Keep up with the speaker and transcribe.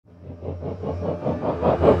Hello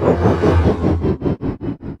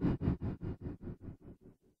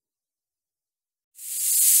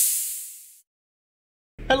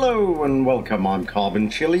and welcome, I'm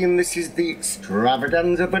Carbon Chili and this is the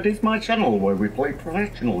extravaganza that is my channel where we play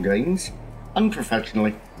professional games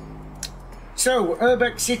unprofessionally. So,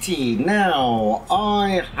 Urbek City, now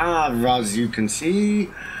I have, as you can see,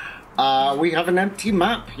 we have an empty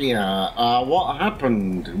map here. What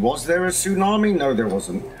happened? Was there a tsunami? No, there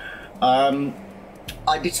wasn't.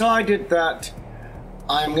 I decided that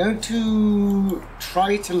I'm going to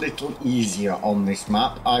try it a little easier on this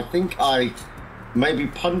map. I think I maybe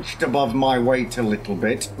punched above my weight a little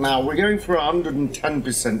bit. Now we're going for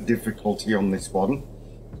 110% difficulty on this one.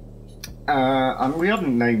 And we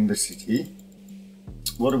haven't named the city.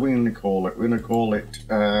 What are we going to call it? We're going to call it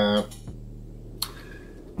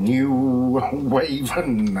New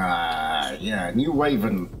Waven. Yeah, New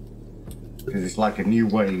Waven. Because it's like a new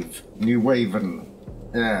wave. New Waven.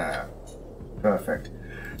 Yeah, perfect.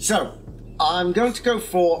 So, I'm going to go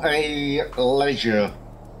for a leisure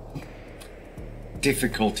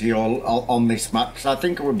difficulty on this map because I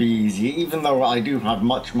think it would be easy, even though I do have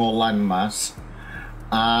much more landmass,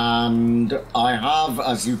 and I have,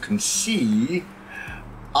 as you can see,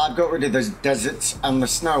 I've got rid of the deserts and the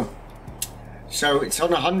snow, so it's on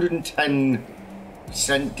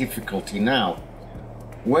 110% difficulty. Now,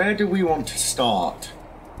 where do we want to start?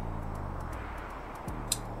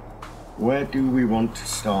 Where do we want to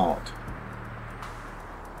start?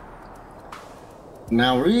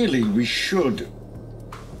 Now really we should,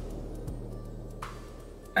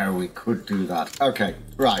 oh, we could do that. Okay,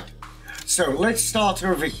 right. So let's start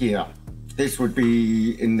over here. This would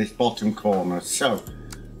be in this bottom corner. So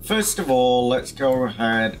first of all, let's go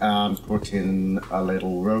ahead and put in a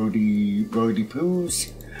little roadie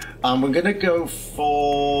poos. And we're gonna go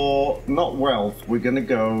for, not wealth, we're gonna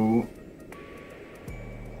go,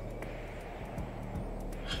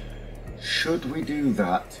 should we do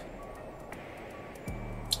that?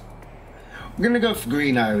 We're gonna go for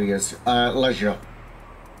green areas, leisure.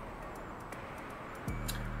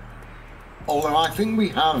 Although I think we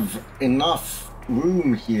have enough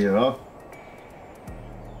room here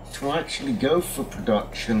to actually go for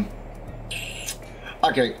production.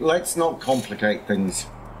 Okay, let's not complicate things.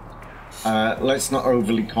 Let's not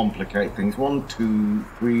overly complicate things. 1, 2,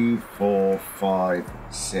 3, 4, 5,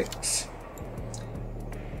 6.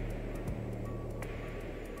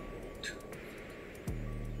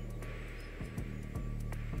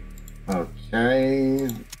 Okay.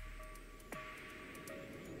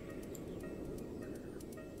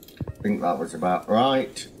 I think that was about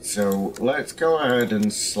right. So let's go ahead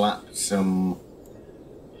and slap some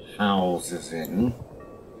houses in.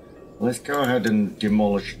 Let's go ahead and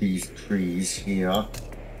demolish these trees here.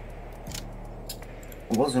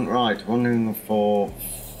 It wasn't right. 1, 4,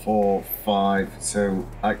 4, 5. So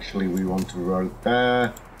actually we want a road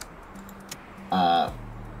there.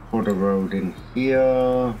 Put a road in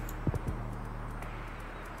here.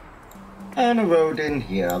 And a road in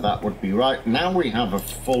here, that would be right. Now we have a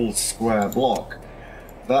full square block.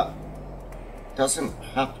 That doesn't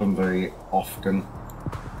happen very often.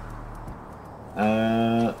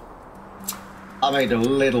 I made a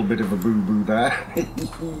little bit of a boo-boo there.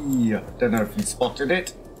 Don't know if you spotted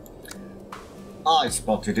it. I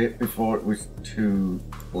spotted it before it was too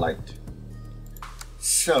late.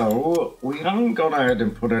 So, we haven't gone ahead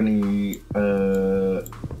and put any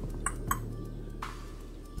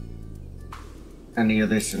of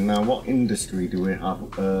this in now. What industry do we have?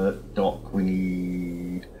 Dock, we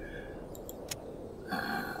need,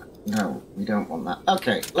 no, we don't want that.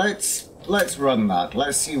 Okay, let's run that.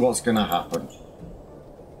 Let's see what's gonna happen.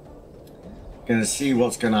 Gonna see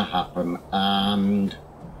what's gonna happen. And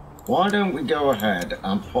why don't we go ahead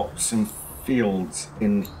and pop some fields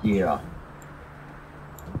in here?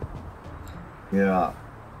 Yeah,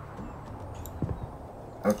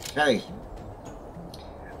 okay.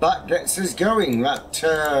 That gets us going.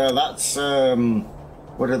 That's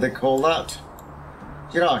what do they call that?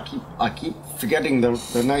 You know, I keep forgetting the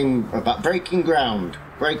name of that. Breaking ground.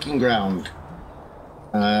 Breaking ground.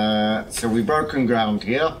 So we've broken ground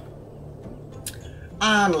here,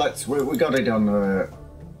 and we got it on.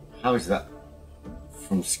 How is that?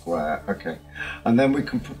 From square. Okay, and then we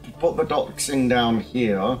can put the docks in down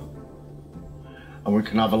here, and we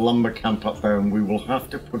can have a lumber camp up there, and we will have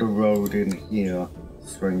to put a road in here.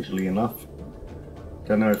 Strangely enough,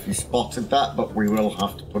 don't know if you spotted that, but we will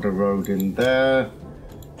have to put a road in there.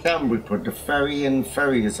 Can we put the ferry in?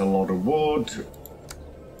 Ferry is a lot of wood.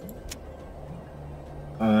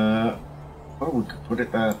 Oh, we could put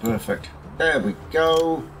it there. Perfect. There we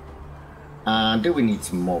go. And do we need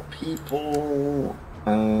some more people?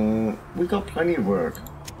 We got plenty of work.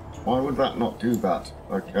 Why would that not do that?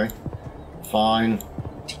 Okay, fine.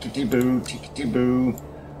 Tickety boo, tickety boo.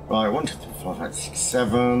 Right, 1, 2, 3, 4, 5, 6,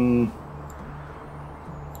 7.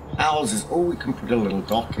 Houses. Oh, we can put a little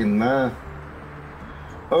dock in there.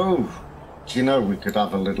 Oh, do you know we could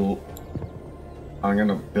have a little... I'm going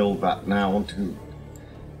to build that now.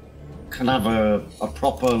 Can have a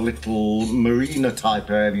proper little marina type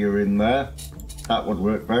area in there. That would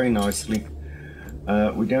work very nicely.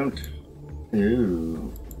 We don't...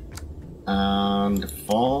 Ooh. And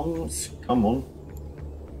farms. Come on.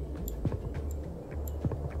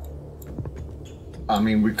 I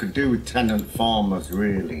mean, we could do with tenant farmers,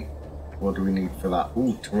 really. What do we need for that?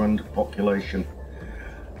 Ooh, 200 population.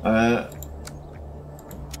 Am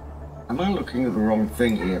I looking at the wrong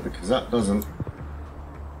thing here? Because that doesn't...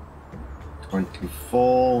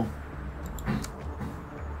 24...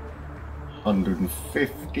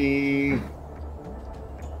 150...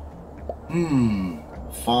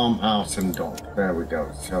 Farmhouse and dock. There we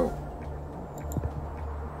go. So...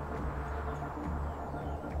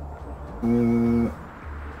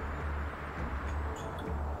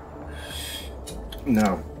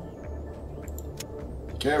 no.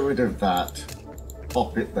 Get rid of that.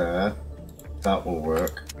 Pop it there. That will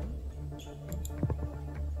work.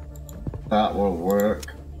 That will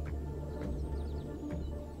work.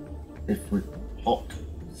 If we pop...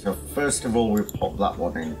 So first of all, we pop that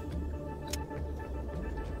one in.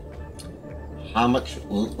 How much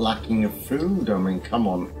lacking of food? I mean, come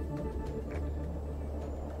on.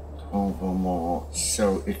 12 or more.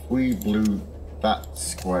 So if we blew that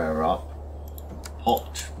square up,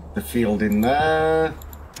 popped the field in there,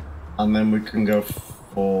 and then we can go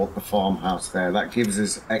for the farmhouse there. That gives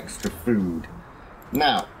us extra food.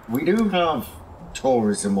 Now, we do have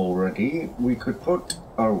tourism already. We could put...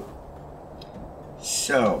 Oh.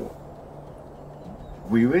 So,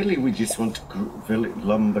 we just want to village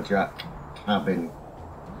lumberjack cabin.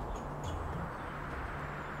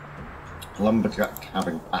 Lumberjack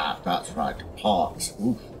cabin. Ah, that's right. Parks.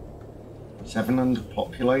 Oof. 700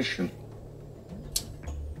 population.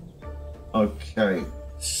 Okay,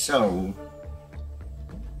 so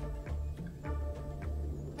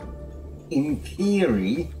in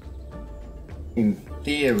theory,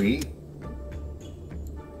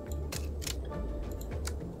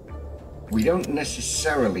 we don't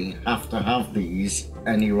necessarily have to have these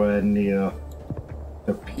anywhere near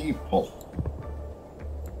the people.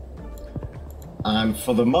 And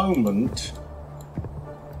for the moment,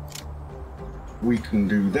 we can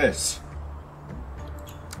do this,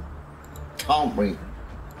 can't we?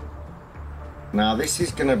 Now this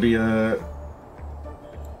is going to be a...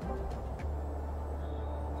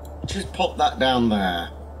 Just pop that down there.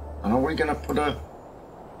 And are we going to put a...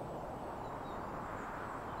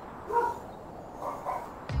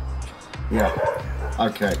 Yeah,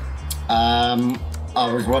 okay. I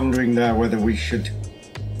was wondering there whether we should...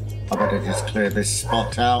 I better just clear this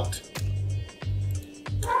spot out.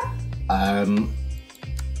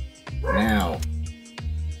 Now,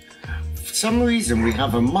 for some reason we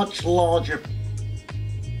have a much larger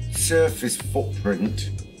surface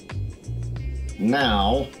footprint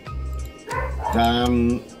now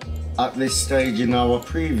than at this stage in our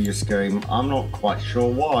previous game. I'm not quite sure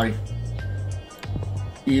why,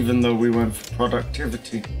 even though we went for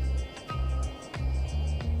productivity.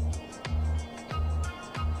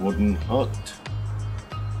 Wooden hut.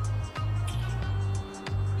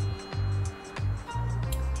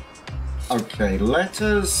 Okay, let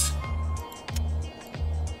us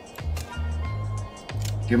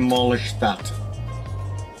demolish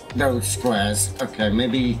those squares. Okay,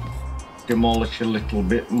 maybe demolish a little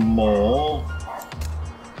bit more.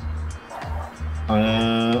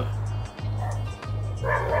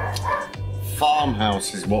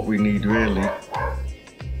 Farmhouse is what we need, really.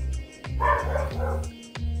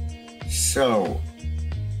 So,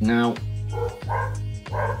 now,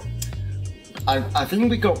 I think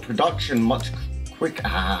we got production much quicker.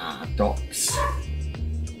 Ah, docks.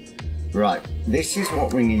 Right, this is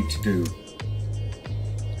what we need to do.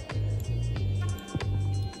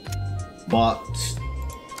 But,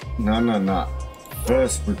 no.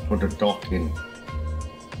 First we put a dock in.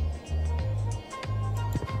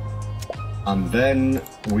 And then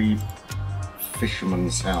we...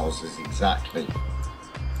 Fishermen's houses, exactly.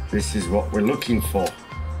 This is what we're looking for.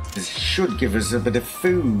 This should give us a bit of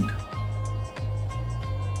food.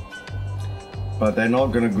 But they're not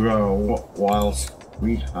going to grow whilst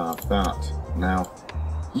we have that. Now,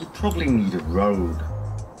 you probably need a road.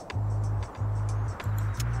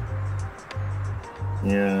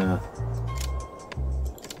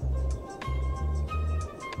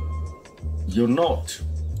 You're not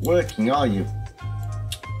working, are you?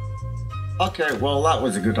 Okay, well that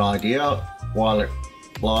was a good idea while it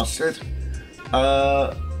lasted.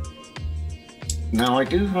 Now I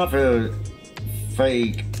do have a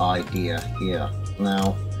vague idea here.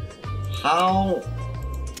 Now, how...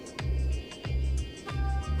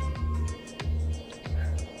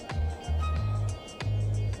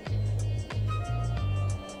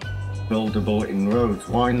 buildable in roads?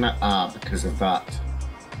 Why not? Ah, because of that.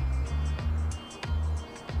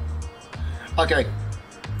 Okay.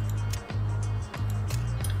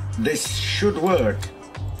 This should work.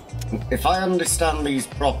 If I understand these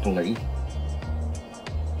properly,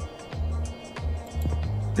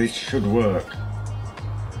 this should work.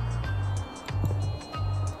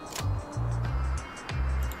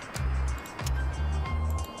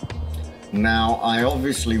 Now, I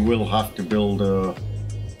obviously will have to build a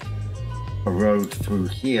road through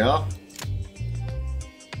here.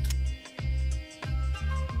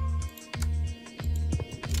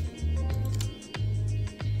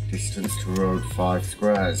 Distance to road 5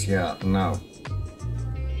 squares, yeah, no.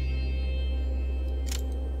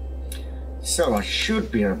 So I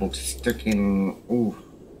should be able to stick in, ooh,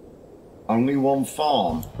 only one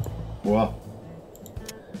farm. Well,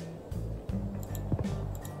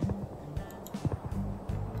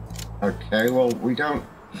 okay, well we don't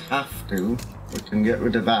have to, we can get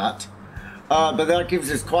rid of that. But that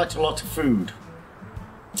gives us quite a lot of food.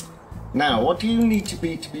 Now, what do you need to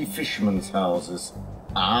be fishermen's houses?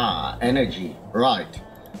 Ah, energy, right.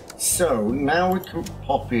 So now we can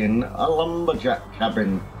pop in a lumberjack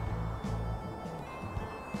cabin.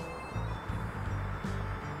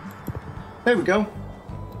 There we go.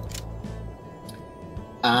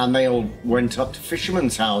 And they all went up to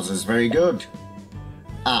fishermen's houses, very good.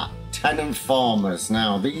 Ah, tenant farmers.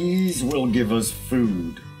 Now these will give us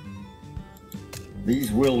food.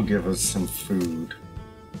 These will give us some food.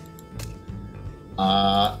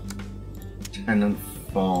 Tenant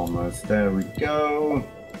farmers, there we go.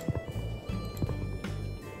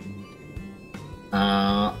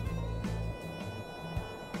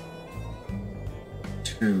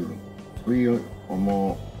 2, 3 or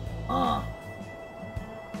more.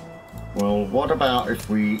 Well, what about if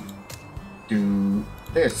we do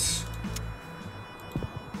this?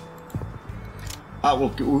 That will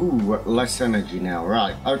do, ooh, less energy now,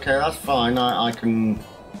 right. Okay, that's fine, I can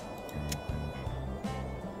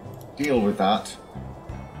deal with that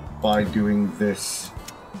by doing this.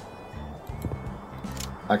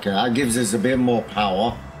 Okay, that gives us a bit more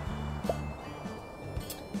power.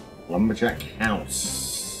 Lumberjack house.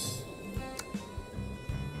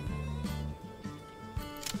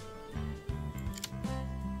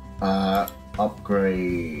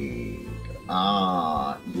 Upgrade.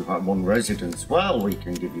 Ah, you have 1 residence. Well, we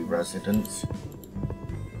can give you residence.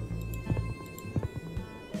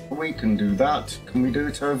 We can do that. Can we do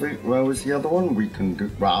it over? Where was the other one? We can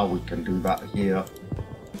do. Well, we can do that here.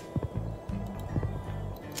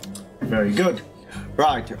 Very good.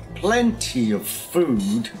 Right, plenty of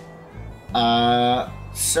food.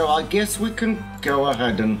 So I guess we can go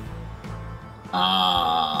ahead and.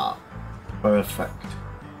 Ah, perfect.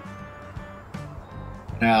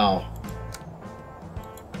 Now,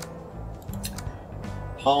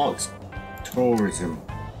 parks, tourism,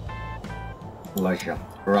 leisure.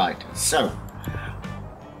 Right, so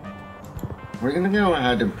we're going to go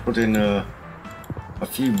ahead and put in a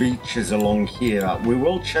few beaches along here. We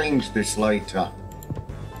will change this later.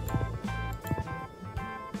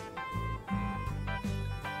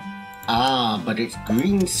 Ah, but it's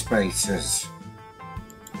green spaces.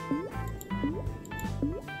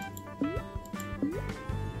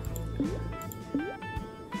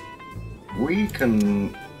 We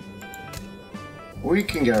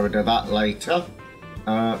can get rid of that later.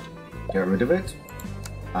 Get rid of it.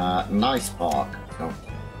 Nice park. So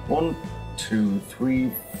 1, 2,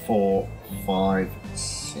 3, 4, 5,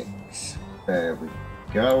 6. There we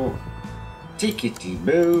go. Tickety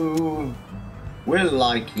boo. We're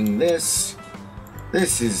liking this.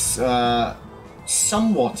 This is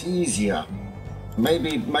somewhat easier.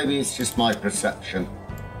 Maybe it's just my perception.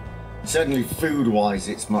 Certainly food-wise,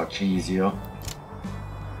 it's much easier.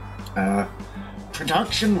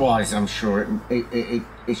 Production-wise, I'm sure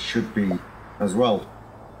it should be as well.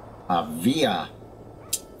 Via.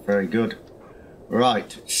 Very good.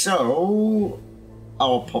 Right, so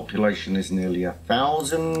our population is nearly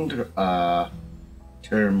 1,000.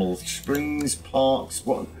 Thermal springs, parks.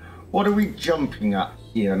 What are we jumping at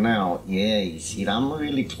here now? Yeah, you see, I'm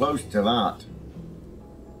really close to that.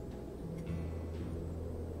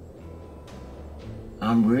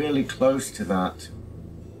 I'm really close to that.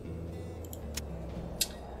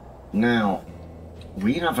 Now,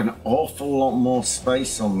 we have an awful lot more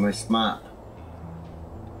space on this map.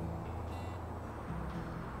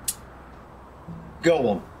 Go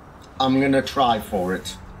on. I'm going to try for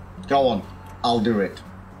it. Go on. I'll do it.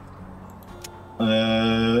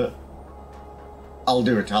 I'll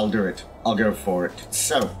do it. I'll go for it.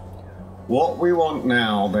 So, what we want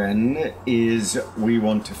now then is we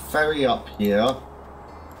want to ferry up here.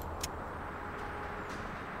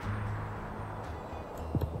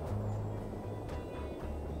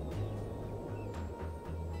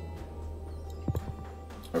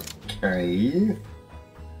 Okay.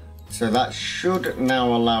 So that should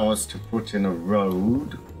now allow us to put in a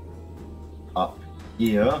road up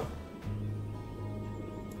here.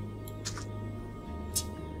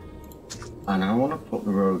 And I want to put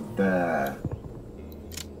the road there.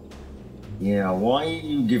 Yeah, why are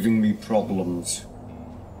you giving me problems?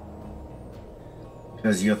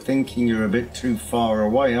 Because you're thinking you're a bit too far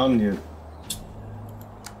away, aren't you?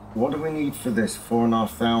 What do we need for this?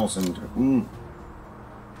 4,500.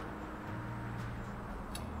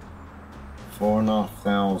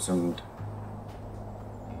 4,500.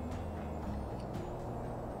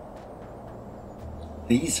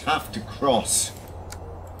 These have to cross.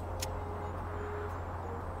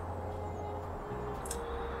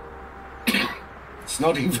 It's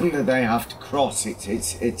not even that they have to cross,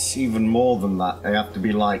 it's even more than that. They have to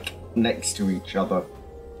be like next to each other,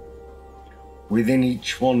 within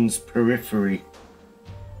each one's periphery.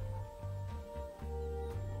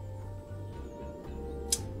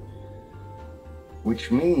 Which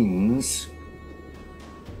means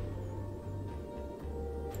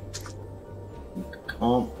you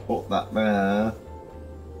can't put that there.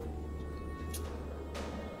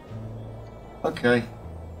 Okay.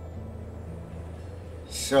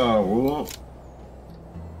 So,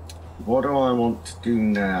 what do I want to do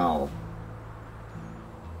now?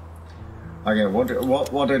 Okay,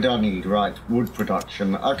 what did I need? Right, wood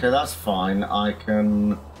production. Okay, that's fine. I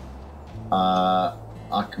can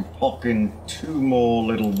pop in 2 more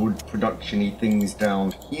little wood production-y things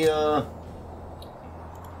down here,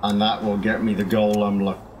 and that will get me the goal I'm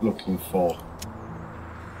looking for.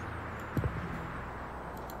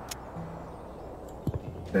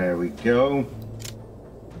 There we go.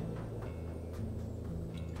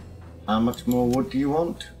 How much more wood do you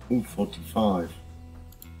want? Ooh, 45.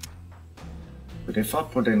 But if I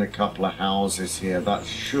put in a couple of houses here, that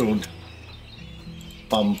should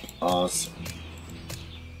bump us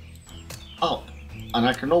up. And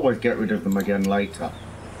I can always get rid of them again later.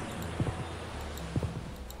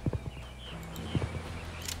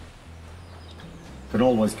 Can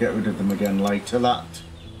always get rid of them again later. That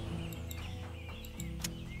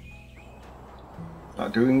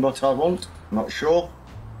doing what I want? Not sure.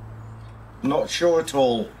 Not sure at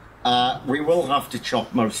all. We will have to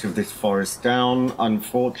chop most of this forest down,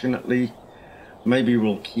 unfortunately. Maybe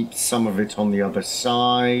we'll keep some of it on the other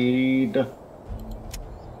side.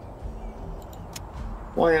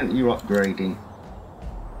 Why aren't you upgrading?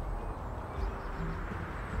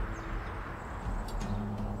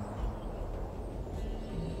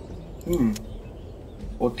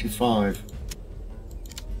 45.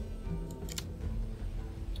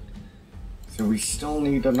 So we still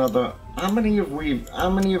need another. How many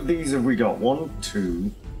of these have we got? 1,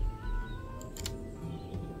 2.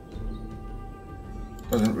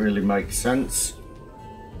 Doesn't really make sense.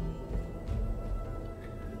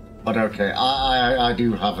 But okay, I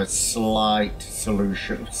do have a slight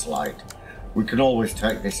solution. We can always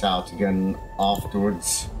take this out again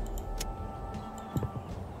afterwards.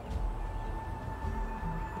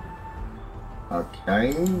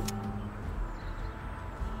 Okay.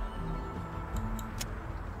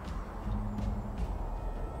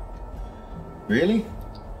 Really?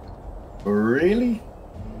 Really?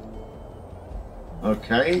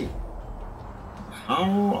 Okay.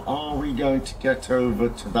 How are we going to get over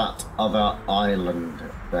to that other island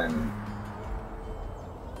then?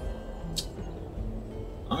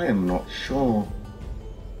 I am not sure.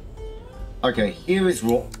 Okay, here's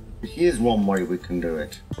one way we can do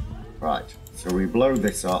it. Right, so we blow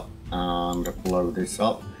this up and blow this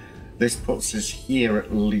up. This puts us here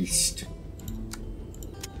at least.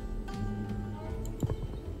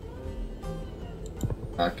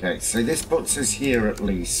 Okay, so this puts us here at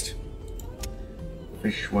least.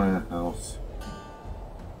 Fish warehouse.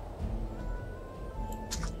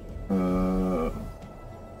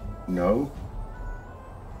 No.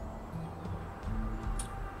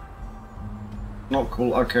 Not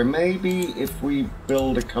cool. Okay, maybe if we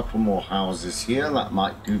build a couple more houses here, that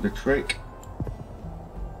might do the trick.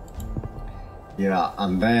 Yeah,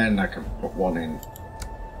 and then I can put one in.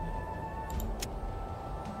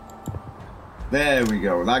 There we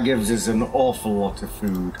go. That gives us an awful lot of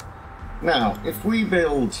food. Now, if we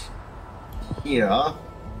build here,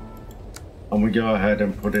 and we go ahead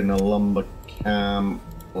and put in a lumber camp,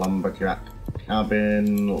 lumberjack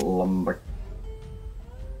cabin, lumber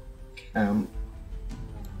camp,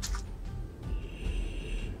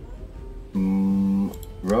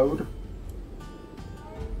 road,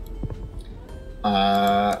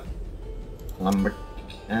 lumber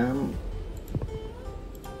camp,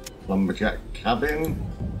 lumberjack cabin.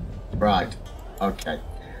 Right, okay.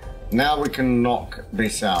 Now we can knock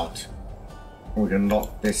this out. We can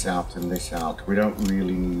knock this out and this out. We don't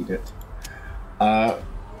really need it.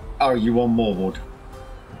 Oh, you want more wood?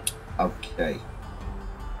 Okay.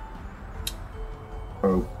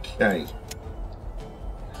 Okay.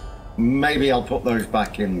 Maybe I'll put those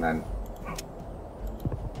back in then.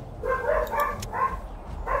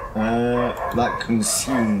 That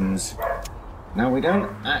consumes. Now we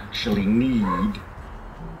don't actually need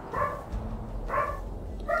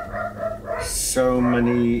so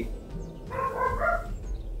many.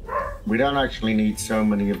 We don't actually need so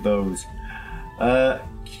many of those.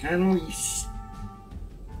 Can we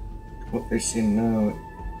put this in? No,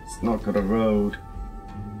 it's not got a road.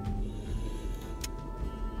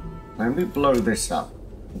 Let me blow this up.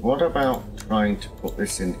 What about trying to put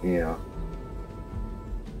this in here?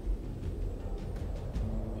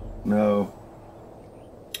 No.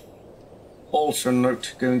 Also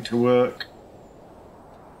not going to work.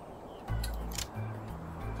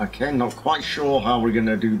 Okay, not quite sure how we're going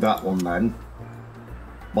to do that one then.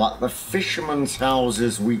 But the fishermen's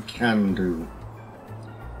houses we can do.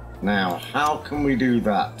 Now, how can we do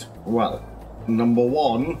that? Well, number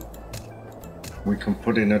one, we can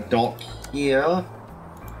put in a dock here.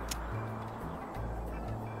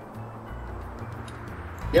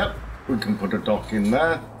 Yep, we can put a dock in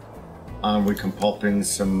there. And we can pop in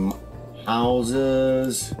some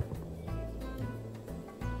houses.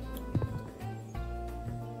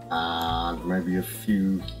 And maybe a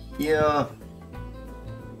few here.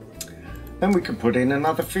 Then we can put in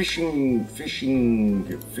another fisherman's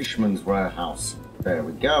warehouse. There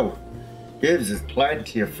we go. Gives us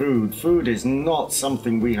plenty of food. Food is not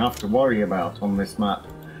something we have to worry about on this map.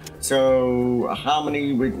 So how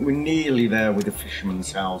many? We're nearly there with the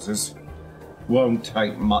fisherman's houses. Won't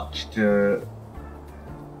take much to.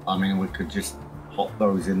 I mean, we could just pop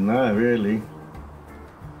those in there, really.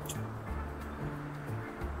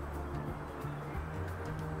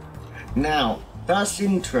 Now, that's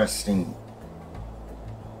interesting.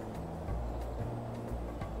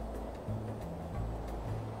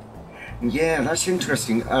 Yeah, that's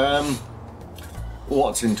interesting.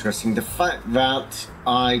 What's interesting? The fact that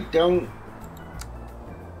I don't...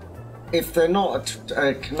 If they're not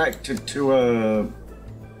connected to a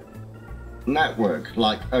network,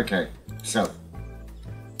 like, okay, so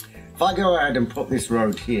if I go ahead and put this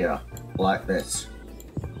road here, like this,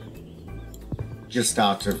 just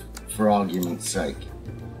out of, for argument's sake,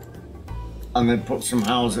 and then put some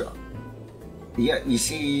houses, yeah, you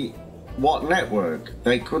see, what network?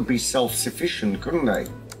 They could be self-sufficient, couldn't they?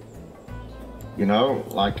 You know,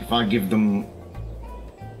 like if I give them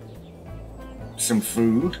some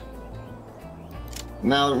food,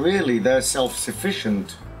 now really they're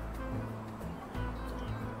self-sufficient.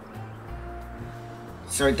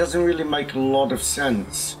 So it doesn't really make a lot of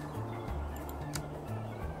sense.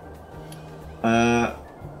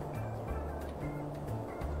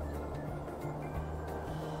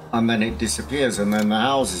 And then it disappears, and then the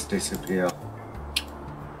houses disappear.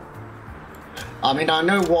 I mean, I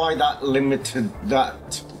know why that limited,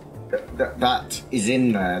 that is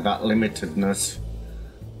in there, that limitedness.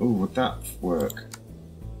 Oh, would that work?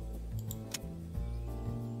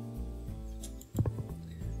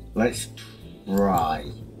 Let's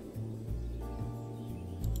try.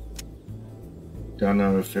 Don't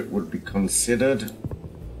know if it would be considered.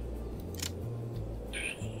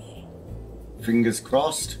 Fingers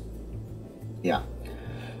crossed. Yeah.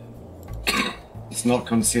 It's not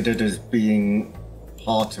considered as being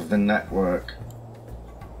part of the network.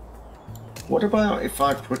 What about if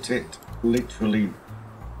I put it literally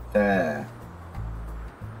there?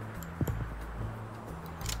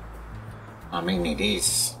 I mean, it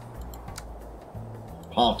is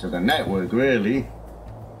part of the network, really.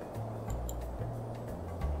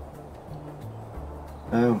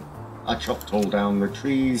 Oh, I chopped all down the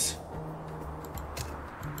trees.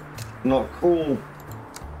 Not cool.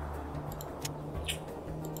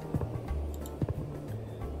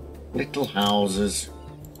 Little houses.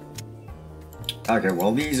 Okay,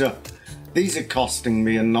 well these are costing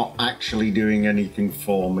me and not actually doing anything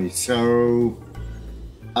for me. So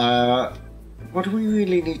what do we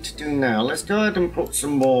really need to do now? Let's go ahead and put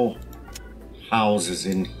some more houses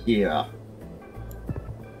in here.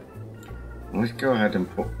 Let's go ahead and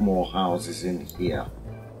put more houses in here.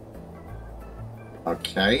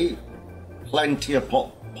 Okay. Plenty of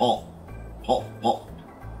pop.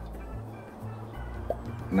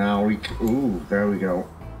 Now we can, ooh, there we go.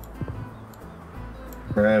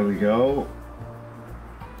 There we go.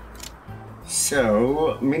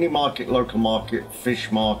 So, mini market, local market,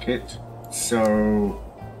 fish market. So,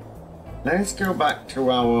 let's go back to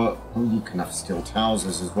our, oh, you can have stilt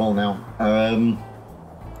houses as well now.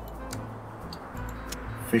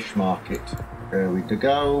 Fish market, there we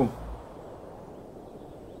go.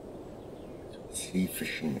 Sea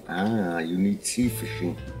fishing, ah, you need sea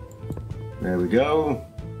fishing. There we go.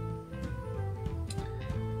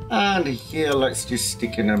 And here, let's just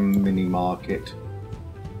stick in a mini market.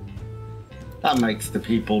 That makes the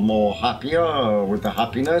people more happier with the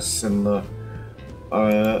happiness and the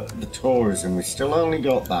tourism. We still only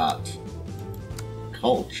got that.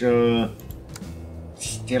 Culture.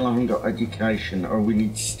 Still haven't got education. Oh, we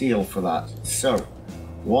need steel for that. So,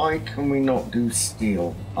 why can we not do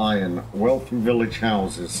steel? Iron. Wealthy village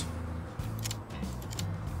houses.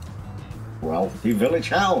 Wealthy village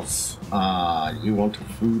house. Ah, you want a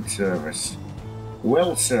food service.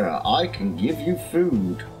 Well, sir, I can give you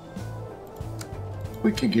food.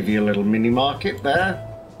 We could give you a little mini market there.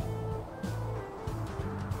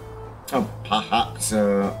 Oh, perhaps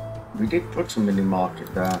we did put a mini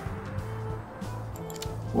market there.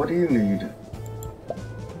 What do you need?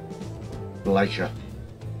 Leisure.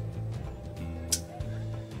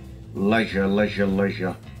 Leisure.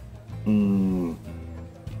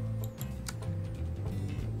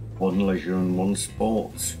 One leisure and one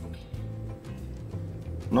sports.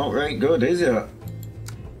 Not very good, is it?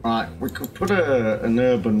 Right, we could put an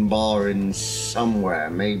urban bar in somewhere,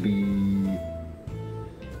 maybe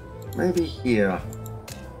here.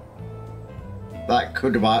 That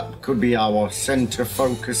could be our center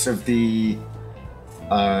focus of the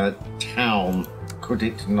town, could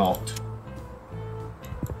it not?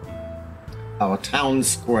 Our town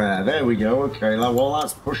square, there we go. Okay, well,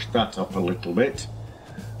 let's push that up a little bit.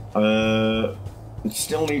 We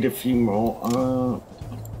still need a few more.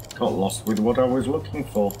 Got lost with what I was looking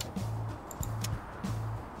for.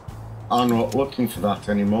 I'm not looking for that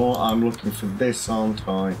anymore. I'm looking for this, aren't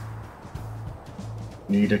I?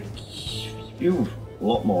 Need a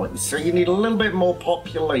lot more. So you need a little bit more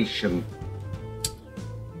population.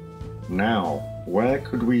 Now, where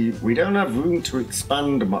could we don't have room to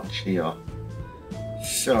expand much here.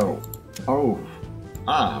 So, oh,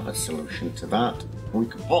 I have a solution to that. We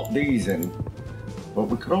could pop these in, but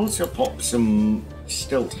we could also pop some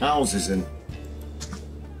stilt houses in.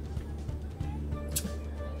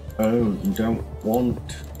 Oh, you don't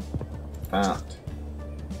want that.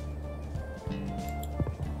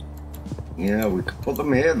 Yeah, we could put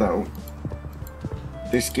them here though.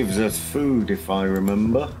 This gives us food, if I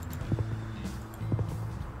remember.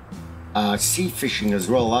 Sea fishing as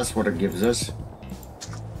well, that's what it gives us.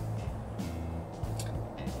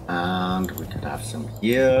 And we could have some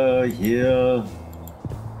here.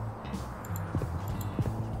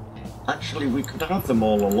 Actually, we could have them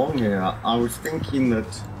all along here. I was thinking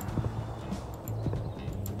that...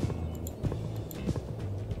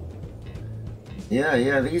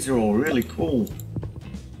 Yeah, these are all really cool.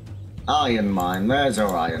 Iron mine, there's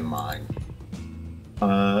our iron mine.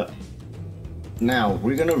 Now,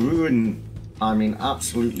 we're gonna ruin, I mean,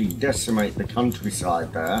 absolutely decimate the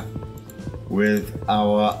countryside there with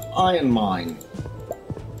our iron mine.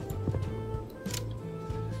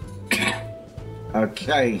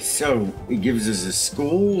 Okay, so it gives us a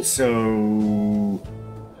school, so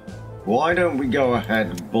why don't we go ahead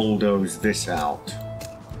and bulldoze this out?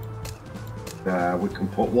 We can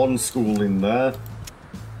put one school in there.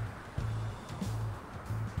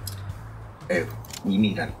 Oh, we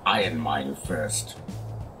need an iron mine first.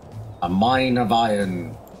 A mine of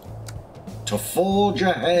iron. To forge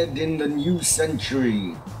ahead in the new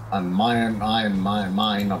century. A mine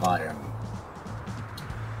of iron.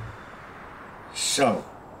 So,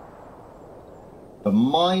 the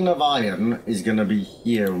mine of iron is going to be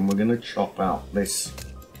here, and we're going to chop out this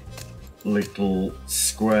little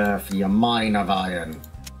square for your mine of iron.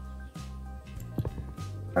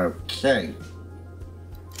 Okay.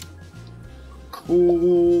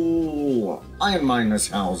 Cool. Iron miners'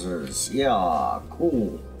 houses. Yeah,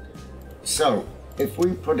 cool. So, if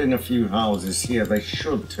we put in a few houses here, they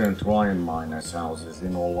should turn to iron miners' houses,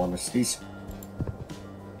 in all honesty.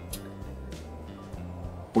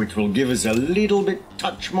 Which will give us a little bit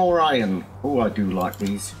touch more iron. Oh, I do like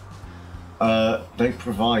these. they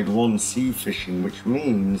provide one sea fishing, which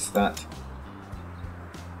means that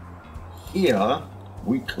here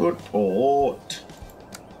we could put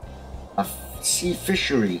a sea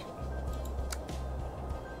fishery,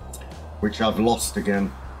 which I've lost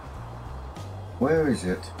again. Where is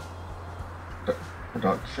it?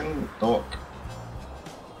 Production, dock.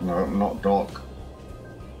 No, not dock.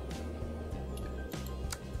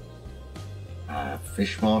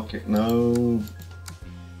 Fish market, no.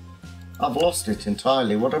 I've lost it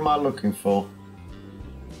entirely. What am I looking for?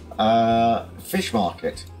 Fish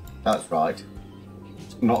market. That's right.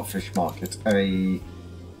 Not fish market.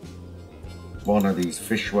 One of these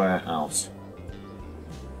fish warehouse.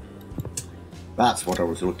 That's what I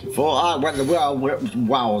was looking for.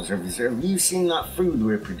 Wow, have you seen that food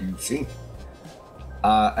we're producing?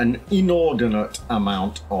 An inordinate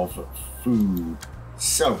amount of food.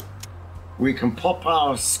 So, we can pop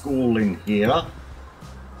our school in here.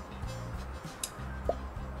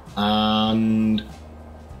 And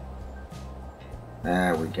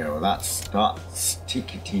there we go. That's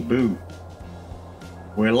tickety boo.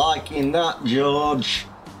 We're liking that, George.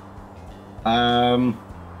 Though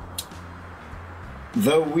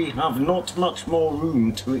we have not much more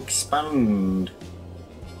room to expand.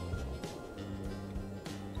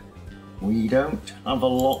 We don't have a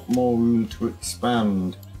lot more room to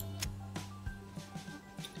expand.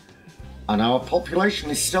 And our population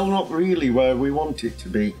is still not really where we want it to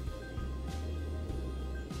be.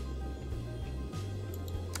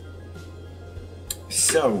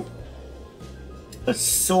 So, a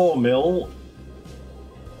sawmill.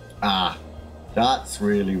 Ah, that's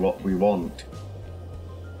really what we want.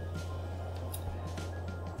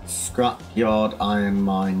 Scrapyard, iron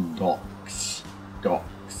mine, docks.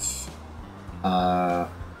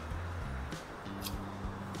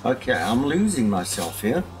 Okay, I'm losing myself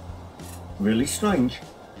here. Really strange.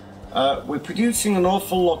 We're producing an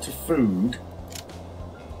awful lot of food.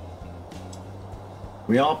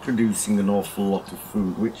 We are producing an awful lot of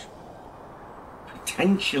food, which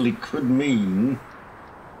potentially could mean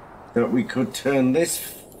that we could turn this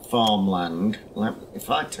farmland, if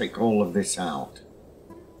I take all of this out,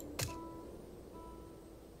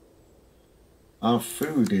 our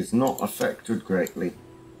food is not affected greatly.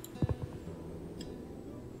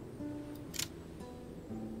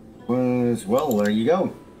 Well, there you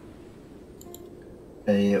go.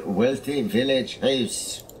 A wealthy village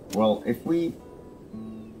house. Well, if we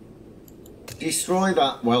destroy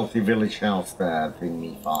that wealthy village house there,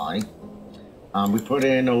 thingy-fi, and we put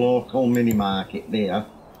in a local mini market there,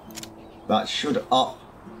 that should up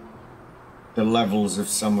the levels of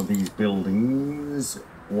some of these buildings.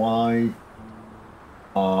 Why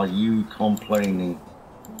are you complaining?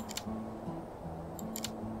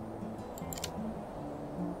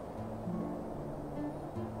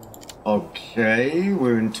 Okay,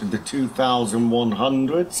 we're into the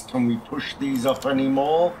 2100s. Can we push these up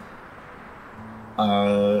anymore?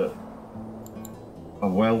 A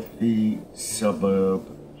wealthy suburb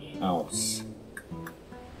house.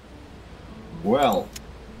 Well,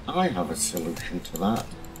 I have a solution to that.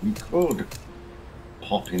 We could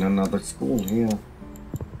pop in another school here.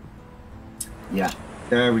 Yeah,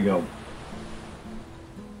 there we go.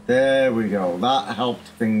 There we go. That helped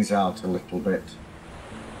things out a little bit.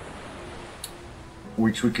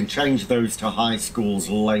 Which we can change those to high schools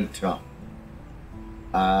later.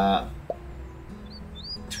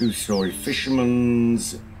 Two-story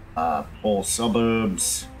fishermen's, poor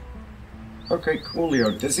suburbs. Okay,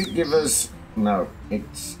 coolio. Does it give us... No, it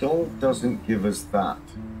still doesn't give us that.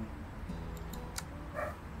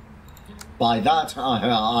 By that,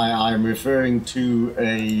 I'm referring to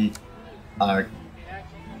a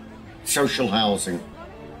social housing.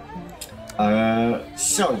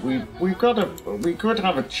 So we could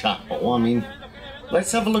have a chapel. I mean,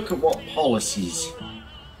 let's have a look at what policies.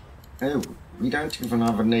 Oh, we don't even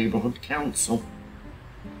have a neighbourhood council.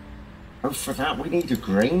 Oh, for that we need a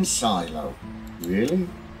grain silo. Really?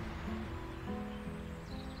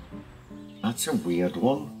 That's a weird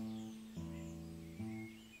one.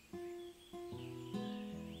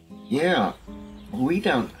 Yeah, we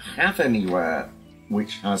don't have anywhere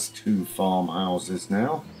which has 2 farmhouses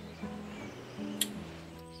now.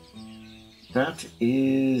 That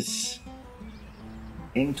is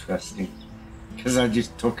interesting, because I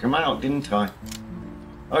just took them out, didn't I?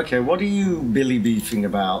 Okay, what are you billy beefing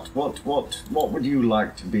about? What would you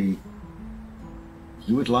like to be?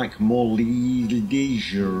 You would like more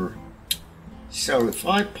leisure. So if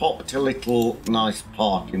I popped a little nice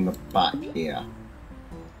park in the back here,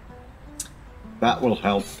 that will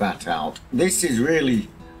help that out. This is really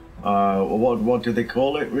what do they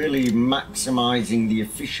call it? Really maximizing the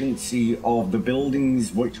efficiency of the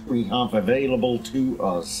buildings which we have available to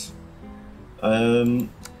us.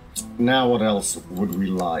 Now what else would we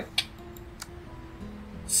like?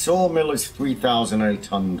 Sawmill is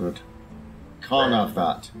 3,800. Can't have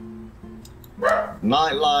that.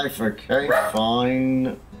 Nightlife, okay,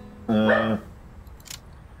 fine. And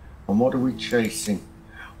what are we chasing?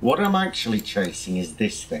 What I'm actually chasing is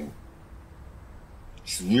this thing.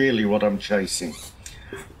 It's really what I'm chasing.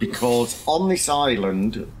 Because on this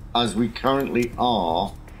island, as we currently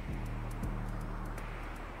are,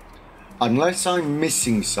 unless I'm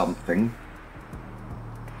missing something,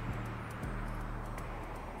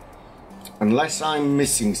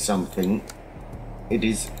 it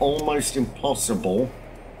is almost impossible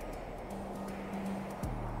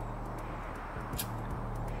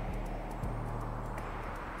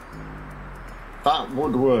that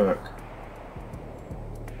would work.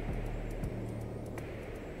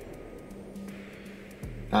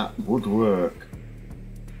 That would work,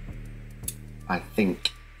 I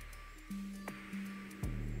think.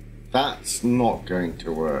 That's not going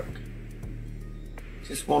to work.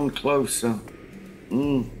 Just one closer.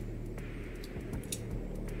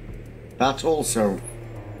 That also,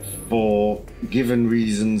 for given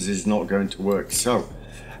reasons, is not going to work. So,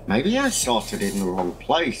 maybe I started in the wrong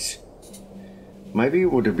place. Maybe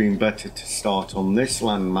it would have been better to start on this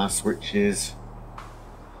landmass, which is...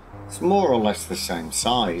 it's more or less the same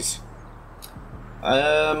size.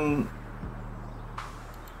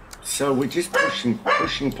 So we're just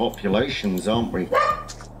pushing populations, aren't we?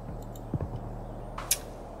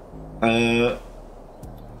 I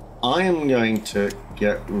am going to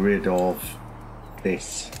get rid of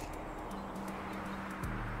this.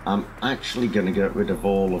 I'm actually going to get rid of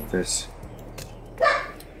all of this.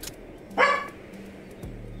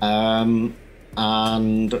 And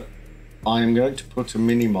I am going to put a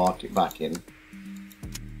mini market back in.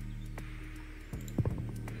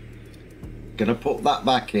 Gonna put that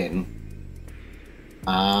back in.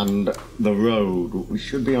 And the road, we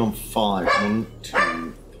should be on 5. 1,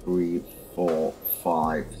 2, 3, 4,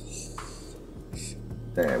 5, 6.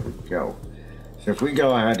 There we go. So if we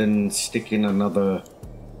go ahead and stick in another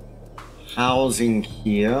housing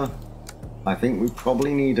here, I think we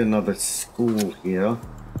probably need another school here.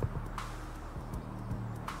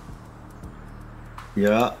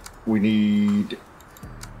 Yeah, we need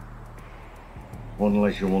one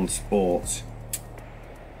leisure, one sports.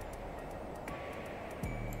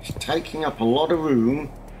 It's taking up a lot of room,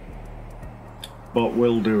 but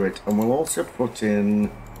we'll do it. And we'll also put in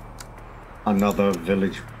another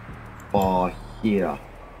village bar here.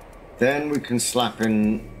 Then we can slap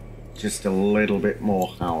in just a little bit more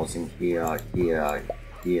housing here, here,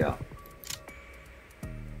 here.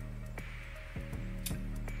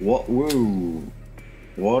 What, woo?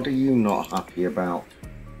 What are you not happy about?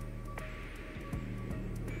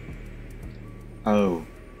 Oh.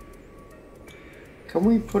 Can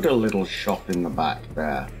we put a little shop in the back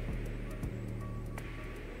there?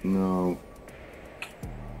 No.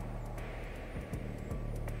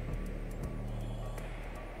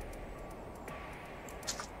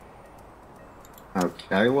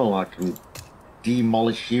 Okay, well I can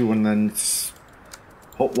demolish you and then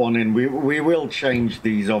put one in. We will change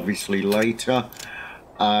these obviously later.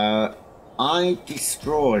 I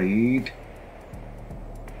destroyed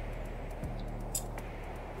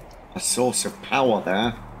a source of power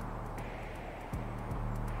there,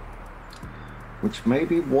 which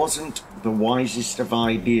maybe wasn't the wisest of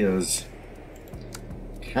ideas.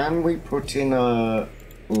 Can we put in a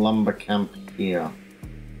lumber camp here?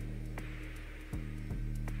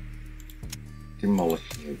 Demolish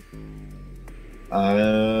you.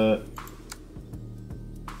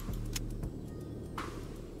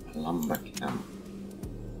 Lumber camp.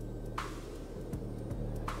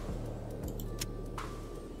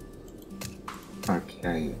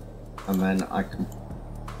 Okay, and then I can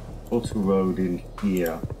put a road in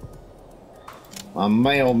here. I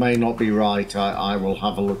may or may not be right. I will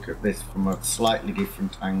have a look at this from a slightly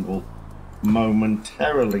different angle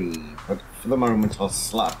momentarily, but for the moment I'll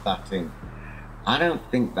slap that in. I don't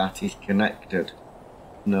think that is connected.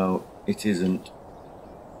 No, it isn't.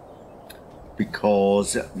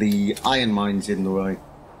 Because the iron mine's in the way.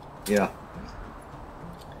 Yeah.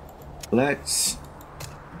 Let's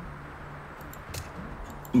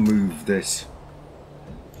move this.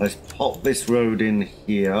 Let's pop this road in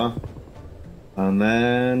here. And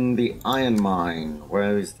then the iron mine.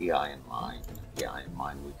 Where is the iron mine? The iron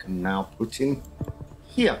mine we can now put in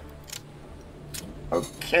here.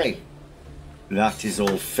 Okay. That is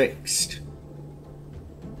all fixed.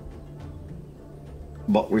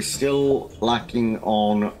 but we're still lacking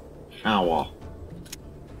on power.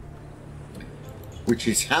 Which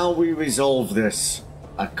is how we resolve this.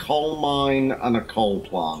 A coal mine and a coal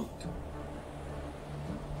plant.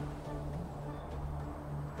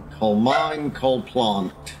 Coal mine, coal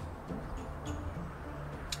plant.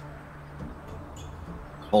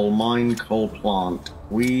 Coal mine, coal plant.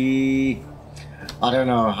 I don't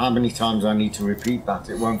know how many times I need to repeat that.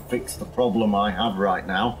 It won't fix the problem I have right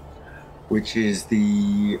now, which is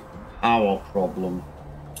the power problem.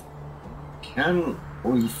 Can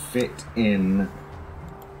we fit in?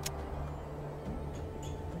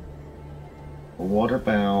 What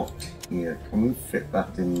about here? Can we fit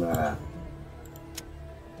that in there?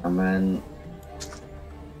 And then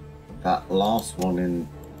that last one in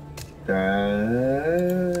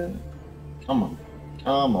there. Come on,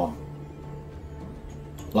 come on.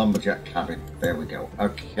 Lumberjack cabin. There we go.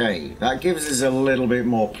 Okay, that gives us a little bit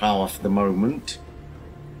more power for the moment.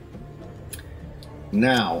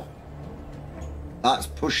 Now, that's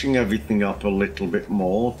pushing everything up a little bit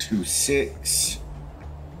more to 6,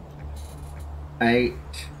 8.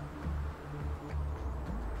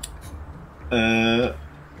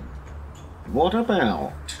 What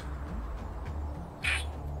about?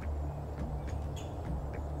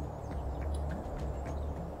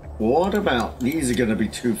 What about, these are going to be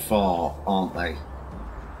too far, aren't they?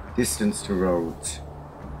 Distance to roads.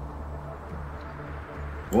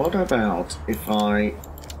 What about if I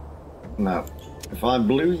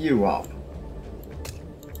blew you up,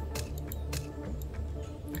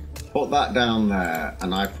 put that down there,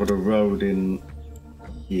 and I put a road in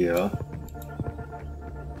here,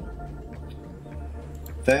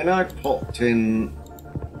 then I popped in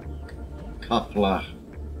a couple of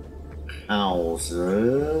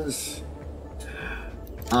houses.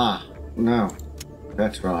 No,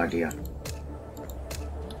 better idea.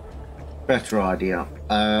 Better idea.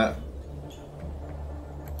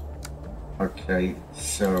 Okay,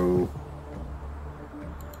 so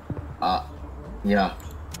yeah.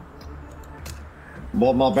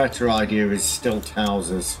 What my better idea is stilt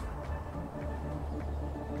houses.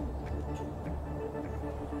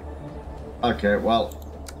 Okay, well,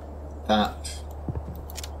 that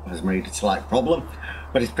has made a slight problem,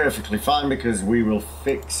 but it's perfectly fine because we will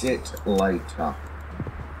fix it later.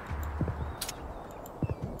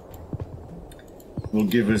 Will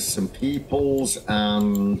give us some peoples,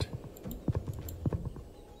 and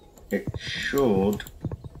it should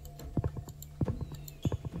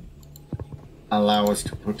allow us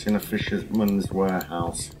to put in a fisherman's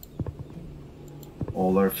warehouse.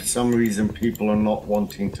 Although for some reason people are not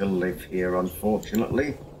wanting to live here,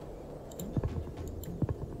 unfortunately.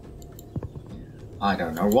 I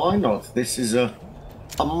don't know why not. This is a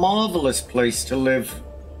marvelous place to live.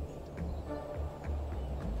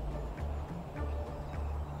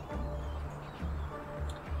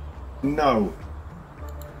 No.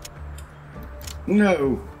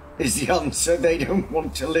 No is the answer. They don't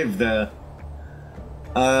want to live there.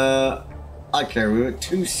 Okay, we're at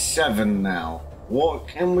 2.7 now. What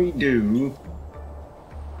can we do?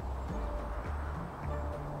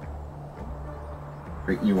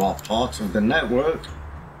 But you are part of the network.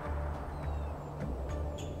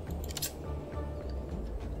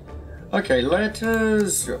 Okay, let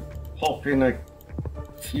us pop in a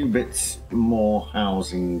few bits more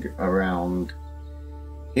housing around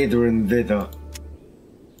hither and thither.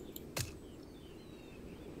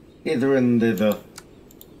 Hither and thither.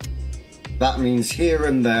 That means here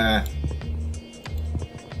and there.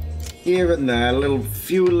 Here and there,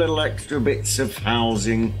 few little extra bits of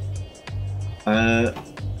housing.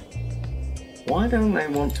 Why don't they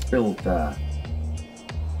want to build there?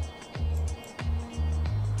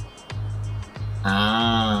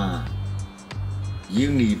 You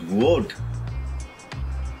need wood.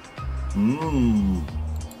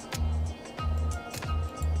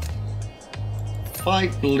 If I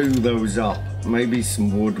blew those up, maybe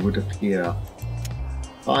some wood would appear.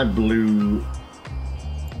 If I blew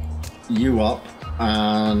you up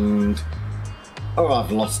and... Oh,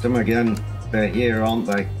 I've lost them again. They're here, aren't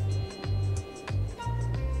they?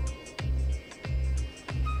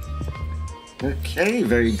 Okay,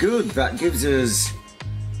 very good. That gives us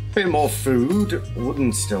a bit more food.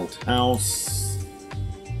 Wooden stilt house.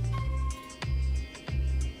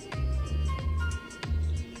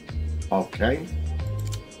 Okay.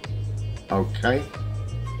 Okay.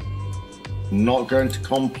 Not going to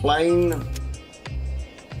complain.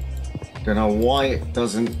 Don't know why it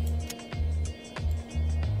doesn't.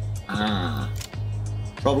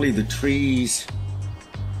 Probably the trees.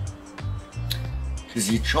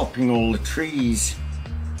 Because you're chopping all the trees.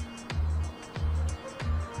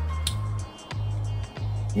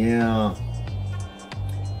 Yeah.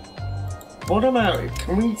 What about,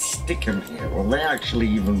 can we stick them here? Will they actually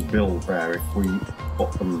even build there if we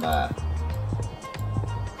put them there?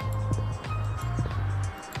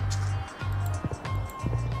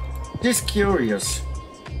 Just curious.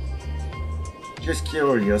 Just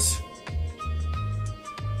curious.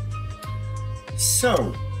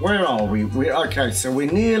 So, where are we? Okay, so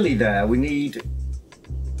we're nearly there. We need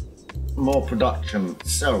more production.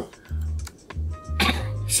 So,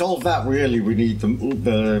 solve that really. We need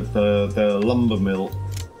the lumber mill.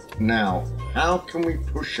 Now, how can we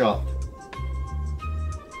push up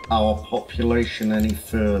our population any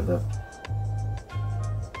further?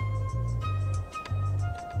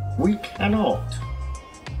 We cannot.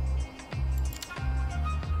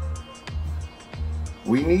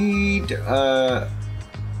 We need,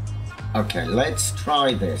 okay, let's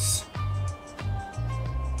try this.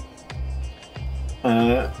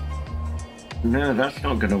 No, that's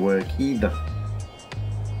not going to work either.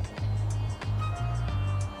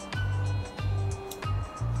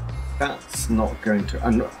 That's not going to,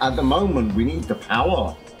 and at the moment we need the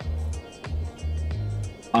power.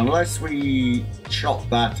 Unless we chop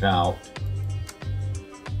that out.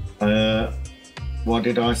 What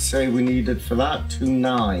did I say we needed for that?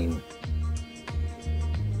 2.9.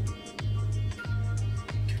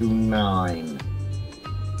 2.9.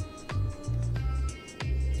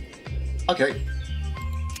 Okay.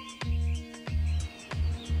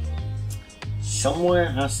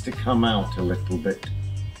 Somewhere has to come out a little bit.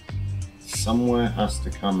 Somewhere has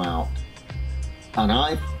to come out. And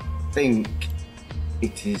I think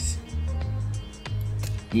it is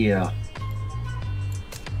here.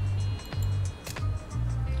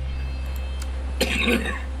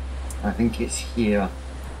 I think it's here.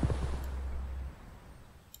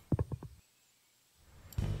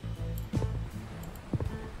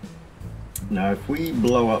 Now if we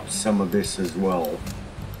blow up some of this as well,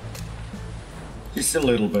 just a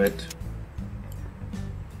little bit.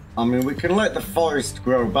 I mean, we can let the forest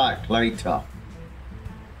grow back later.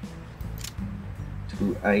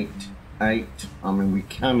 2.8.8. I mean, we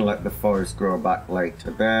can let the forest grow back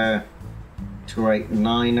later. There.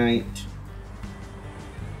 2.8.9.8.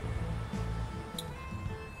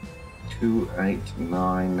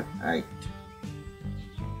 2.8.9.8.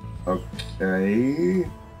 Okay.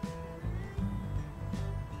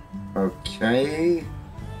 Okay.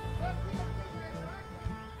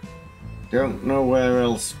 Don't know where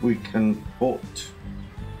else we can put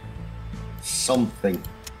something.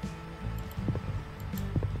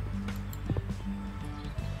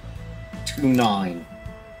 2.9.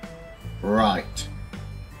 Right.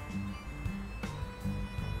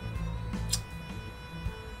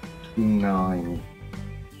 2.9.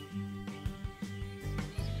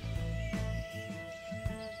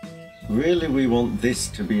 Really, we want this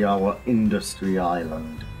to be our industry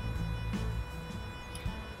island.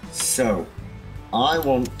 So, I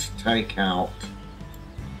want to take out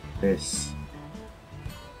this.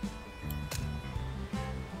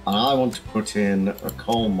 And I want to put in a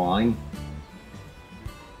coal mine.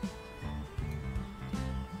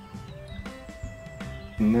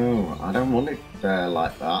 No, I don't want it there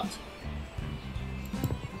like that.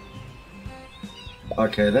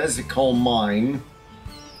 Okay, there's the coal mine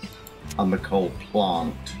and the coal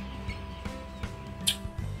plant.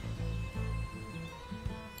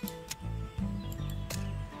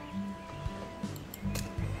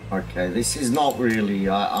 Okay, this is not really,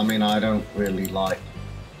 I mean, I don't really like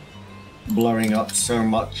blowing up so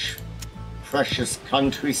much precious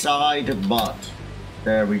countryside, but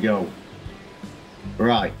there we go.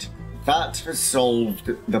 Right, that has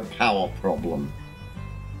solved the power problem.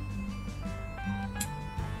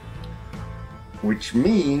 Which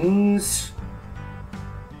means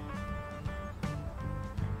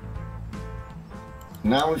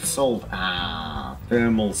now we've solved,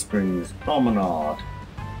 thermal springs, promenade,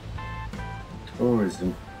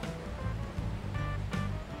 tourism.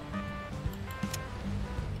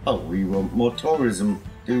 Oh, we want more tourism,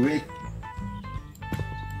 do we?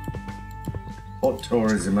 What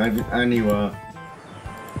tourism? Anywhere.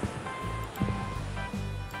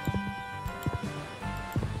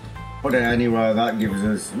 Put it anywhere, that gives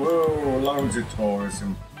us, whoa, loads of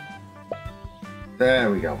tourism. There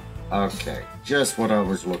we go. Okay, just what I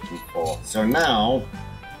was looking for. So now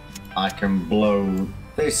I can blow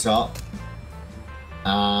this up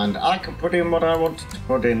and I can put in what I wanted to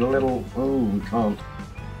put in. A little, oh, we can't.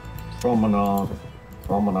 Promenade,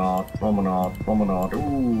 promenade, promenade, promenade.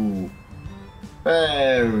 Ooh,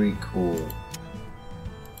 very cool.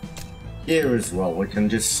 Here as well, we can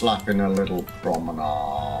just slap in a little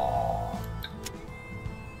promenade.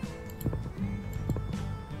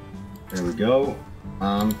 we go.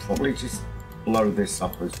 And probably just blow this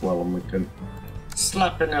up as well, and we can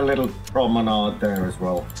slap in a little promenade there as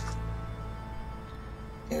well.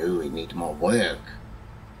 Oh, we need more work.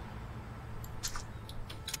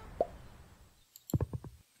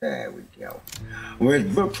 There we go.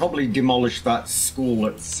 We'll probably demolish that school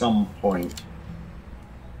at some point.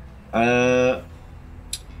 Okay,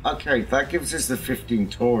 that gives us the 15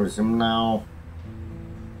 tourism now.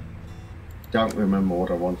 Don't remember what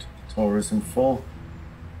I wanted tourism for.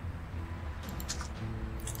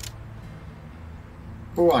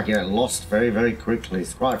 Oh, I get lost very, very quickly.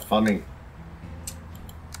 It's quite funny.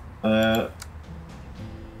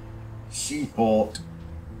 Seaport.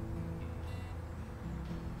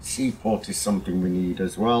 Seaport is something we need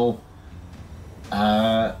as well.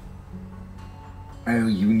 Oh,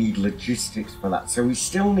 you need logistics for that. So we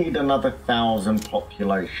still need another 1,000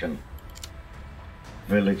 population.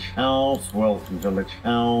 Village house, wealthy village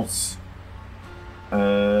house.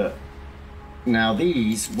 Now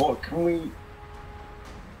these, what can we...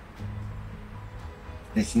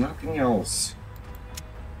 There's nothing else.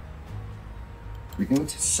 We need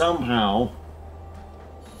to somehow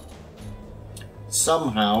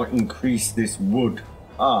increase this wood.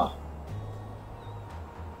 I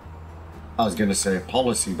was going to say a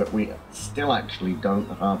policy, but we still actually don't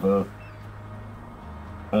have a...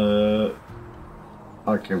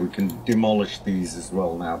 okay, we can demolish these as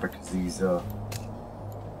well now, because these are...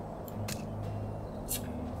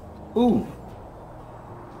 Ooh!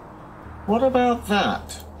 What about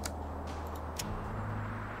that?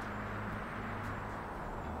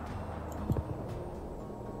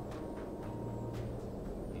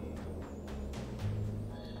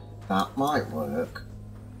 That might work.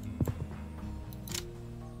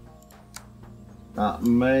 That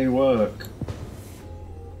may work.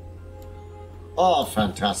 Oh,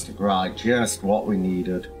 fantastic. Right, just what we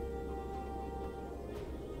needed.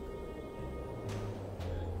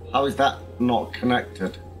 How is that not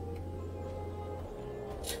connected?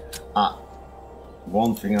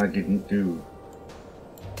 One thing I didn't do.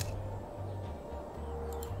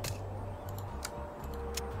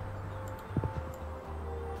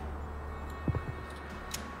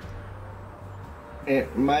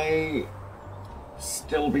 It may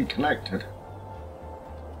still be connected.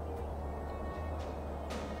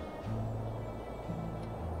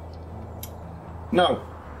 No.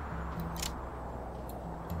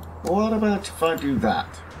 What about if I do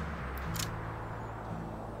that?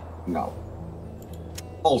 No.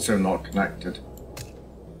 Also not connected.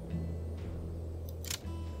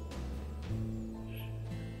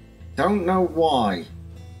 Don't know why.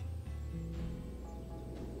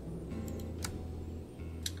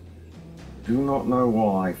 Do not know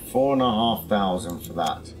why. 4,500 for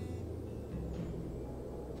that.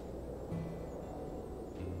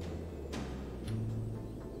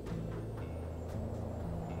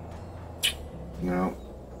 No.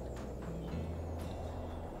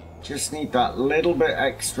 Just need that little bit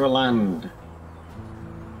extra land.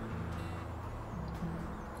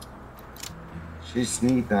 Just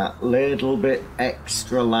need that little bit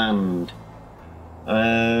extra land.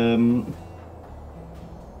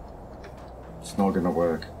 It's not gonna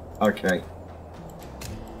work. Okay.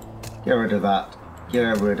 Get rid of that.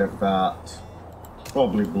 Get rid of that.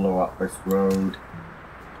 Probably blow up this road.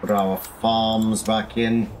 Put our farms back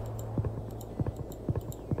in.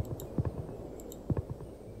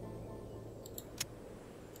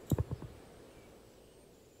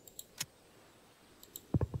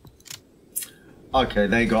 Okay,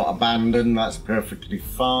 they got abandoned, that's perfectly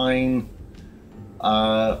fine.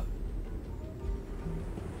 Do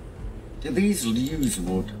these use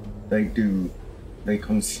wood? They do. They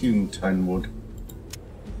consume 10 wood.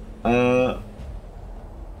 Probably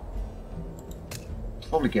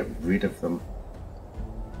get rid of them.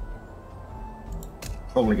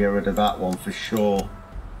 Probably get rid of that one for sure.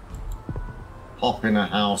 Pop in a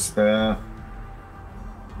house there.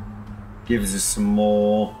 Gives us some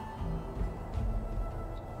more.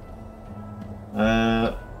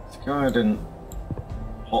 Let's go ahead and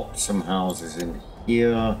pop some houses in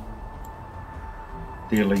here.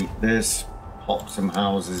 Delete this. Pop some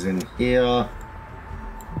houses in here.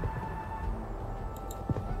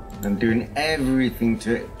 And doing everything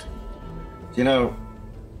to it. You know,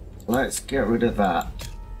 let's get rid of that.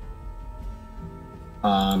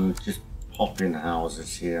 And just pop in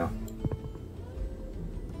houses here.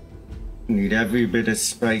 Need every bit of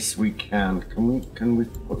space we can. Can we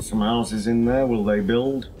put some houses in there? Will they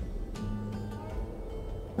build?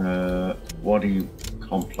 What are you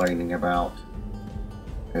complaining about?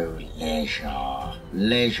 Oh, leisure.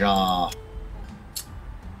 Leisure.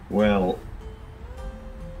 Well,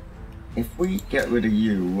 if we get rid of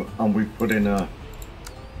you and we put in a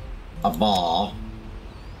bar,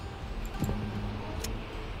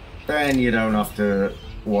 then you don't have to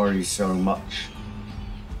worry so much.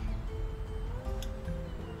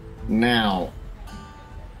 Now,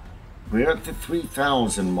 we're at the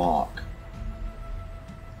 3,000 mark.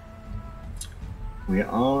 We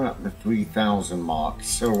are at the 3,000 mark.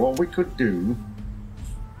 So what we could do,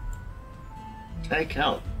 take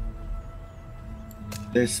out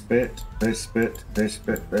this bit, this bit, this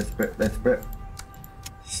bit, this bit, this bit.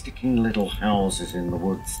 Sticking little houses in the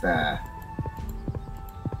woods there.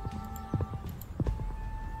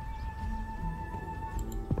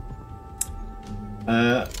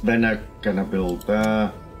 They're not gonna build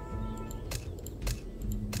there.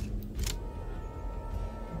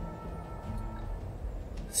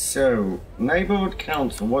 So, neighbourhood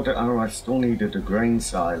council, what, oh, I still needed a grain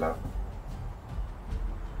silo.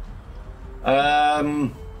 I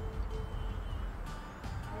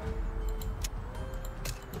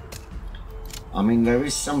mean, there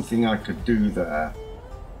is something I could do there.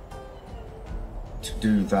 To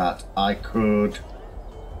do that, I could...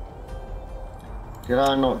 Did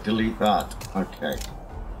I not delete that? Okay.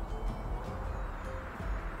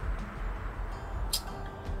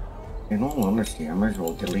 In all honesty, I might as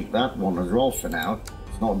well delete that one as well for now.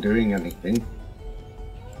 It's not doing anything.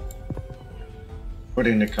 Put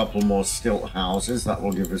in a couple more stilt houses, that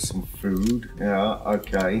will give us some food. Yeah,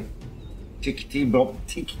 okay. Tickety bob,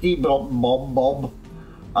 bob, bob.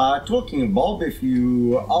 Talking of Bob, if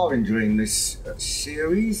you are enjoying this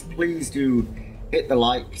series, please do hit the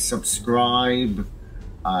like, subscribe,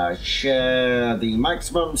 share the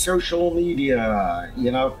maximum social media,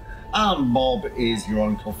 you know, and Bob is your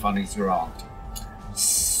Uncle Funny's your aunt.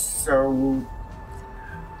 So,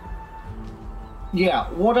 yeah,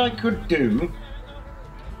 what I could do,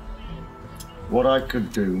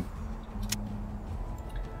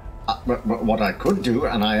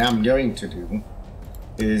 and I am going to do,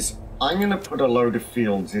 is I'm going to put a load of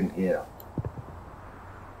fields in here.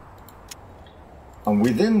 And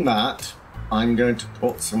within that, I'm going to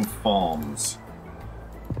put some farms.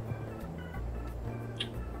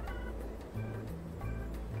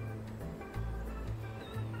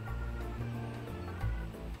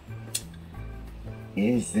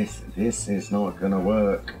 This is not going to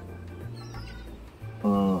work.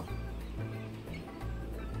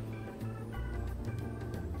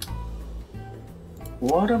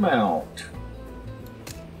 What about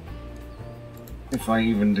if I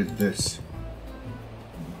even did this?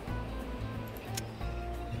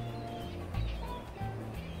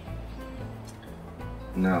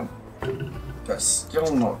 No, that's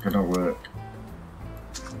still not going to work.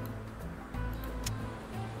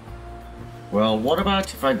 Well, what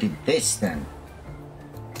about if I did this then?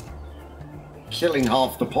 Killing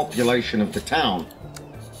half the population of the town.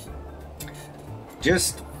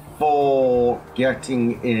 Just for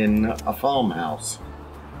getting in a farmhouse.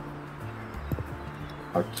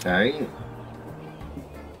 Okay.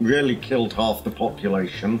 Really killed half the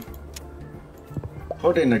population.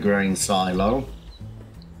 Put in a grain silo.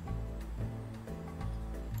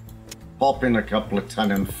 Pop in a couple of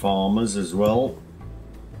tenant farmers as well.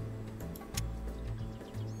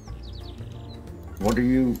 What are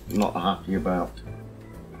you not happy about?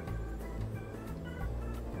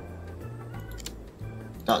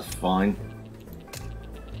 That's fine.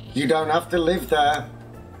 You don't have to live there.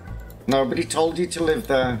 Nobody told you to live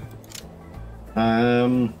there.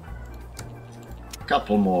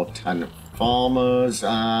 Couple more tenant farmers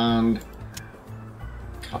and a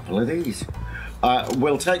couple of these.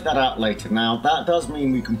 We'll take that out later. Now that does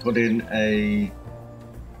mean we can put in a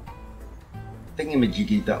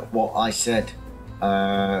thingamajiggy, that what I said,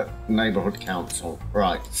 neighbourhood council.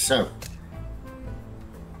 Right, so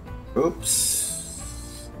oops.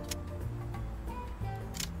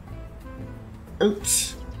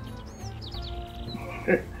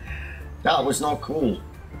 That was not cool.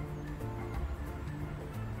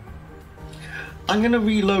 I'm gonna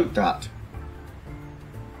reload that.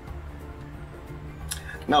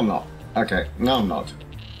 No, I'm not. Okay, no, I'm not.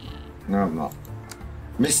 No, I'm not.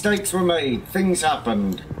 Mistakes were made. Things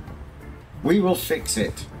happened. We will fix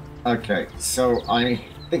it. Okay, so I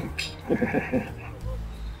think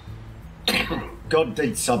God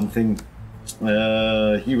did something.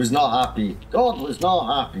 He was not happy. God was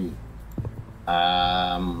not happy.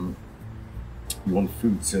 You want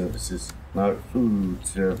food services? No, food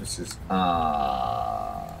services.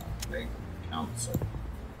 Council.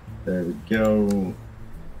 There we go.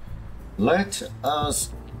 Let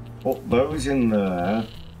us put those in there,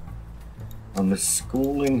 and the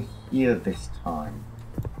school in here this time.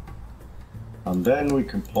 And then we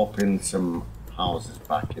can pop in some houses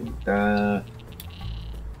back in there.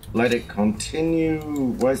 Let it continue.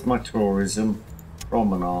 Where's my tourism?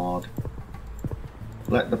 Promenade.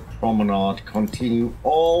 Let the promenade continue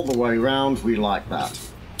all the way around. We like that.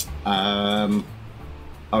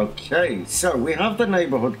 Okay, so we have the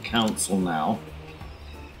neighbourhood council now.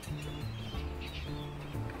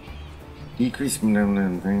 Decrease no.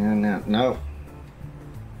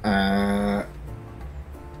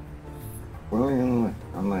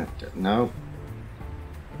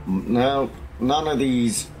 No, none of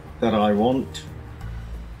these that I want.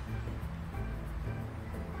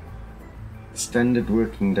 Extended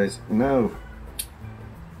working days, no.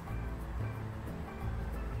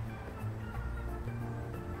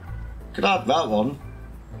 Could have that one.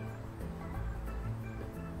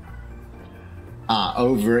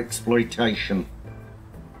 Over-exploitation.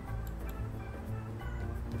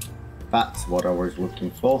 That's what I was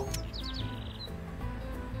looking for.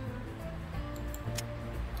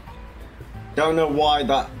 Don't know why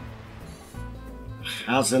that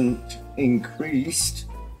hasn't increased.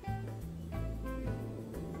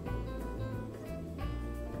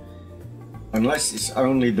 Unless it's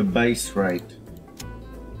only the base rate.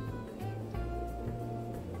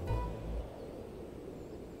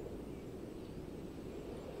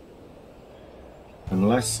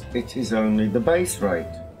 Unless it is only the base rate.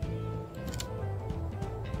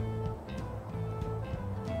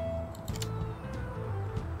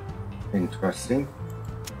 Interesting.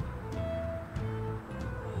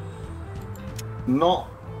 Not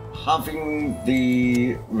having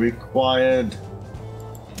the required...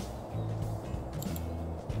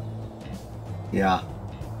 Yeah,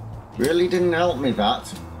 really didn't help me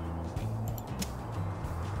that.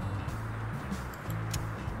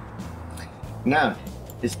 Now,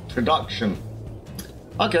 it's production.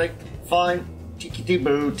 Okay, fine.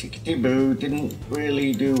 Tickety-boo, tickety-boo. Didn't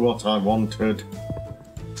really do what I wanted.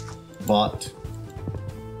 But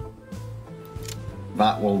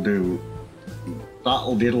that will do.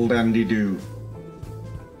 That'll diddle-dandy-do.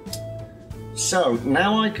 So,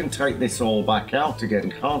 now I can take this all back out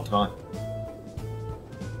again, can't I?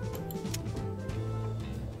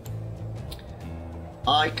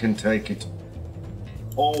 I can take it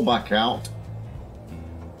all back out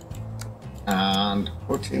and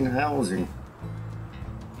put in housing.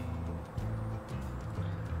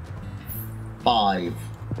 5.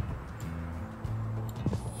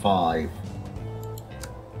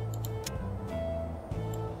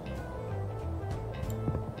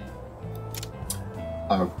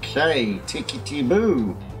 Okay,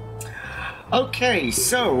 tickety-boo. Okay,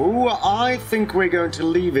 so I think we're going to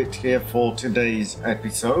leave it here for today's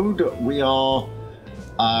episode. We are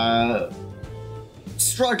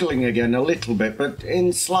struggling again a little bit, but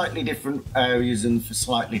in slightly different areas and for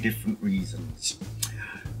slightly different reasons.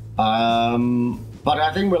 But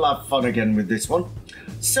I think we'll have fun again with this one.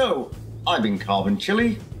 So, I've been Carbon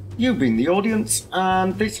Chili, you've been the audience,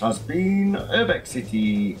 and this has been Urbek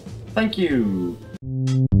City. Thank you.